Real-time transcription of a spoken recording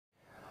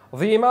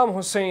The Imam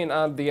Hussein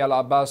and the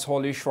al-Abbas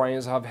holy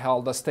shrines have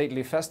held a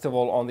stately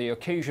festival on the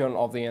occasion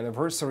of the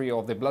anniversary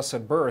of the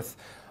blessed birth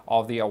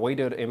of the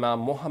awaited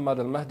Imam Mohammed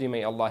al-Mehdi,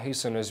 may Allah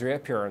hasten his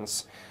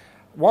reappearance.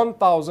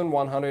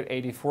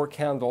 1,184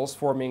 candles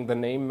forming the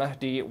name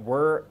Mahdi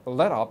were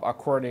lit up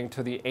according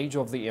to the age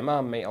of the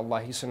Imam, may Allah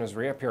hasten his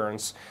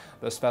reappearance.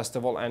 This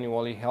festival,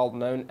 annually held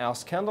known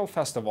as Candle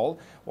Festival,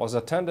 was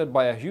attended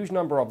by a huge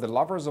number of the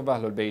lovers of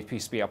Ahlulbait,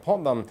 peace be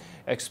upon them,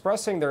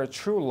 expressing their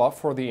true love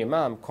for the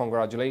Imam,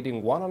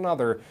 congratulating one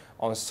another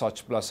on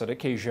such blessed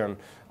occasion.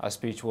 A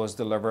speech was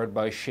delivered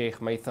by Sheikh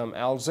Maithem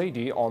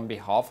al-Zaidi on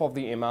behalf of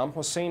the Imam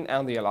Hussein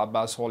and the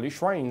al-Abbas holy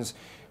shrines,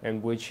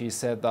 in which he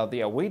said that the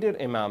awaited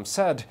Imam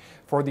said,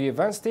 "For the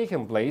events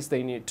taking place,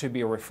 they need to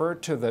be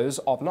referred to those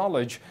of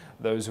knowledge,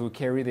 those who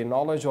carry the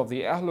knowledge of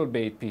the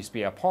Ahlulbait, peace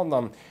be upon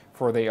them,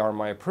 for they are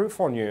my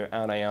proof on you,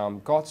 and I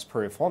am God's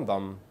proof on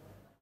them."